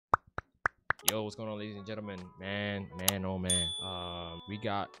Yo, what's going on, ladies and gentlemen? Man, oh man. We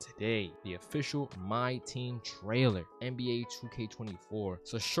got today the official My Team trailer, NBA 2K24.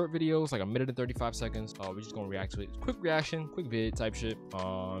 So short videos, like a minute and 35 seconds. We're just gonna react to it. Quick reaction, quick vid type shit.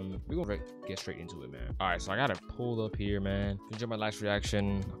 We're gonna get straight into it, man. All right, so I got it pulled up here, man. If you enjoyed my last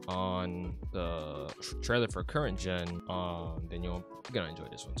reaction on the trailer for current gen, then you're gonna enjoy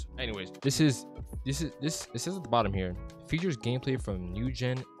this one too. Anyways, this says at the bottom here, features gameplay from new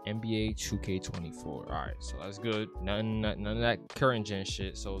gen NBA 2K24. All right, so that's good. None of that current gen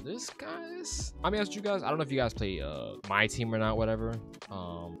shit. So this guys, I mean, ask you guys, I don't know if you guys play My Team or not, whatever.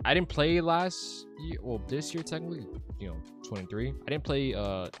 I didn't play last year, well, this year technically, you know, 23. I didn't play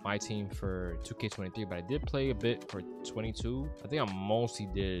My Team for 2K23, but I did play a bit for 22. I think I mostly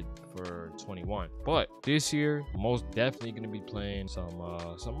did for 21, but this year most definitely gonna be playing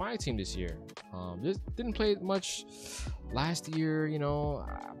some My Team this year. Just didn't play much last year, you know.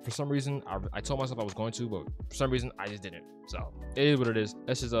 For some reason I told myself I was going to, but for some reason I just didn't. So it is what it is.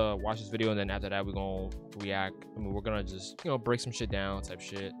 Let's just watch this video, and then after that we're gonna react. I mean, we're gonna just, you know, break some shit down type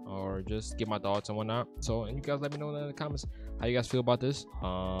shit, or just give my thoughts and whatnot. So, and you guys let me know in the comments how you guys feel about this.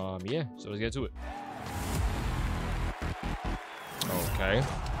 Yeah, so let's get to it. Okay,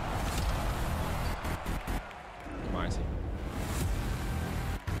 My Team.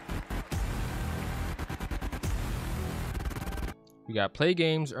 We got play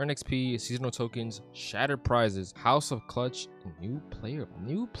games, earn XP, seasonal tokens, shattered prizes, House of Clutch, new player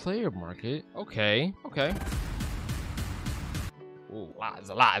market. Okay. Oh, it's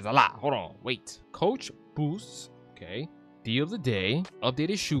a lot. Hold on, wait. Coach boosts. Okay. Deal of the day,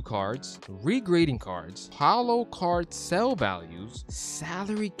 updated shoe cards, regrading cards, hollow card sell values,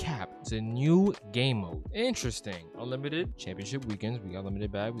 salary cap. It's a new game mode. Interesting. Unlimited championship weekends. We got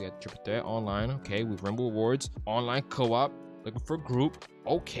limited bag. We got triple threat online. Okay, with Rainbow Awards, online co-op. Looking for a group.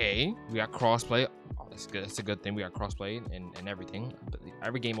 Okay, we got crossplay. Oh, that's good. That's a good thing. We got crossplay and everything.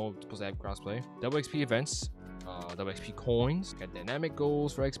 Every game mode is supposed to have crossplay. Double XP events, double XP coins. Got dynamic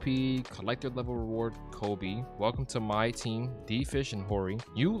goals for XP. Collector level reward. Kobe. Welcome to My Team. D-Fish and Hori.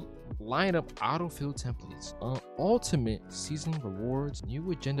 You line up autofill templates. Ultimate season rewards.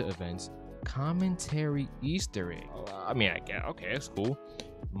 New agenda events. Commentary Easter egg. I mean, I get. Okay, that's cool.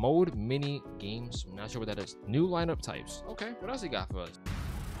 Mode mini games. I'm not sure what that is. New lineup types. Okay, what else they got for us?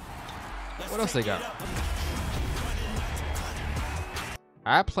 What else they got?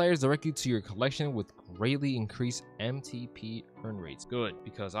 Add players directly to your collection with greatly increased MTP earn rates. Good,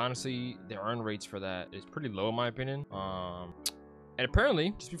 because honestly, the earn rates for that is pretty low in my opinion. And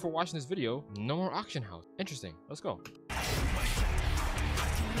apparently, just before watching this video, no more auction house. Interesting. Let's go.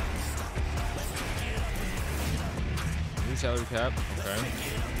 New salary cap. Okay.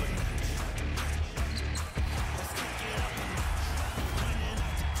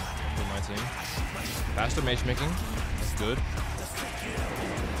 My Team. Faster matchmaking. That's good.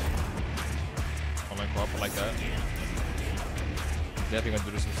 Online co-op. I like that. Definitely gonna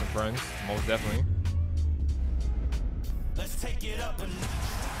do this with some friends. Most definitely. Let's take it up.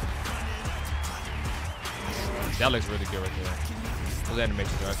 That looks really good right there. Those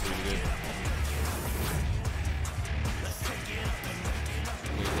animations are actually really good.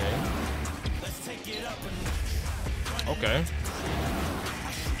 Okay.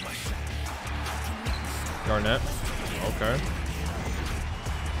 Garnett. Okay.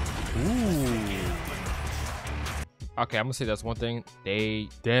 Ooh. Okay, I'm gonna say that's one thing. They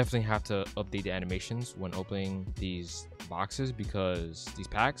definitely have to update the animations when opening these boxes, because these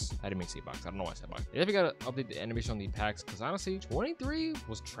packs, I didn't mean to say box. I don't know why I said box. They definitely gotta update the animation on these packs, because honestly, 23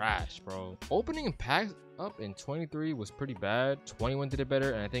 was trash, bro. Opening packs up in 23 was pretty bad. 21 did it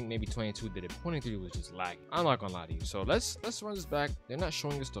better, and I think maybe 22 did it. 23 was just laggy. I'm not gonna lie to you. So let's run this back. They're not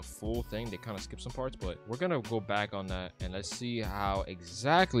showing us the full thing. They kind of skip some parts, but we're gonna go back on that and let's see how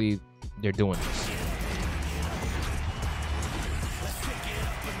exactly they're doing this.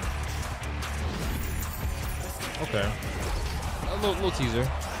 Okay, a little teaser.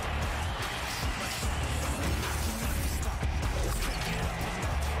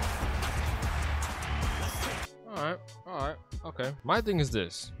 All right, okay. My thing is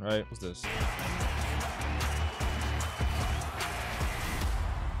this, right? What's this?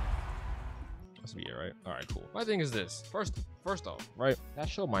 That's be it, right? All right, cool. My thing is this. First off, right? That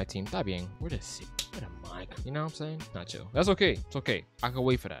show My Team. Está bien. We're the My like, you know what I'm saying? Not chill. That's okay. It's okay. I can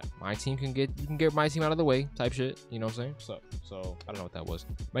wait for that. My team can get, you can get my team out of the way type shit. You know what I'm saying? So I don't know what that was.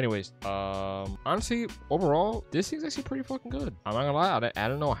 But anyways, honestly, overall, this thing's actually pretty fucking good. I'm not gonna lie. I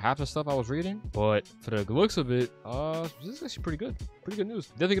don't know half the stuff I was reading, but for the looks of it, this is actually pretty good. Pretty good news.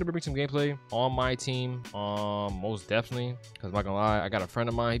 Definitely gonna bring some gameplay on my team. Most definitely. Cause I'm not gonna lie, I got a friend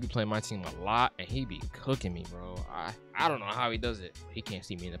of mine. He be playing my team a lot, and he be cooking me, bro. I don't know how he does it. He can't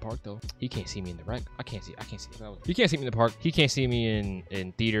see me in the park though. He can't see me in the rec. I can't see. He can't see me in the park. He can't see me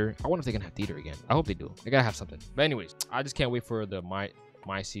in theater. I wonder if they're gonna have theater again. I hope they do. They gotta have something. But anyways, I just can't wait for the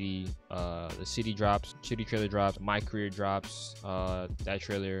my city, the city drops, city trailer drops, my career drops, that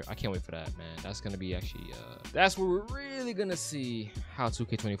trailer. I can't wait for that, man. That's gonna be actually that's where we're really gonna see how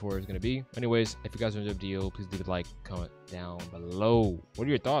 2K24 is gonna be. Anyways, if you guys enjoyed the video, please leave a like, comment down below. What are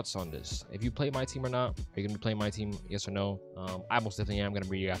your thoughts on this? If you play my team or not? Are you gonna be playing my team, yes or no? I most definitely am gonna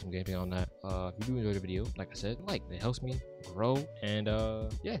bring you guys some gameplay on that. If you do enjoy the video, like I said, like, it helps me grow. And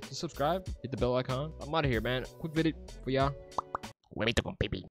yeah, just subscribe, hit the bell icon. I'm out of here, man. Quick video for y'all. Huevito con pipi.